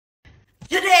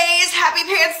Today is Happy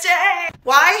Pants Day!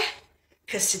 Why?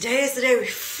 Because today is the day we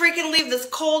freaking leave this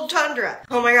cold tundra.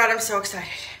 Oh my god, I'm so excited.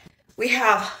 We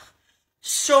have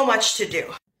so much to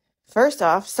do. First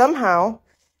off, somehow,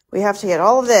 we have to get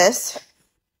all of this.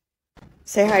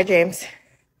 Say hi, James.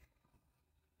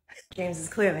 James is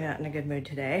clearly not in a good mood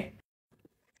today.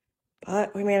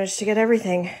 But we managed to get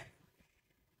everything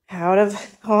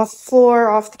off the floor,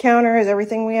 off the counter, is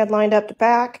everything we had lined up to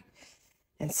pack.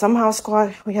 And somehow,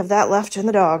 squad, we have that left in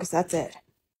the dogs. That's it.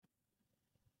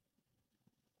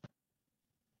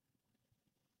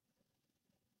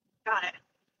 Got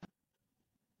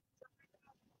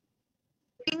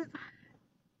it.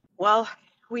 Well,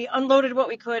 we unloaded what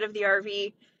we could of the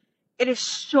RV. It is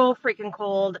so freaking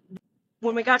cold.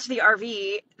 When we got to the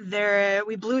RV,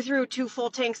 we blew through 2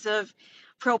 full tanks of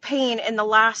propane in the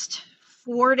last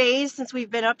 4 days since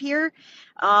we've been up here.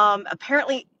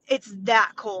 Apparently, it's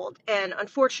that cold, and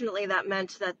unfortunately, that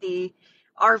meant that the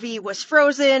RV was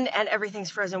frozen and everything's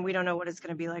frozen. We don't know what it's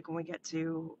going to be like when we get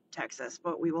to Texas,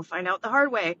 but we will find out the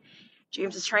hard way.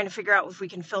 James is trying to figure out if we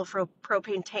can fill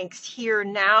propane tanks here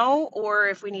now or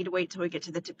if we need to wait till we get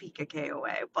to the Topeka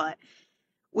KOA. But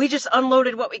we just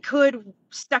unloaded what we could,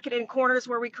 stuck it in corners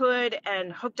where we could,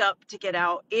 and hooked up to get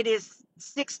out. It is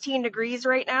 16 degrees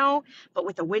right now, but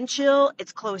with the wind chill,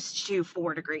 it's close to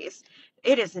 4 degrees.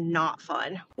 It is not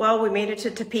fun. Well, we made it to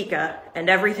Topeka, and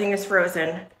everything is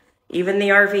frozen. Even the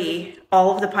RV,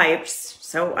 all of the pipes.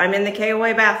 So I'm in the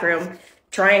KOA bathroom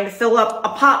trying to fill up a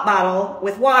pop bottle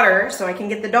with water so I can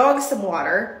get the dogs some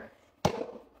water.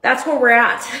 That's where we're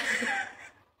at.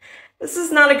 This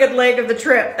is not a good leg of the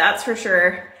trip, that's for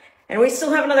sure. And we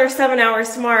still have another 7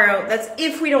 hours tomorrow. That's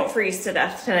if we don't freeze to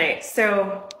death tonight.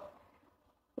 So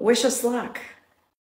wish us luck.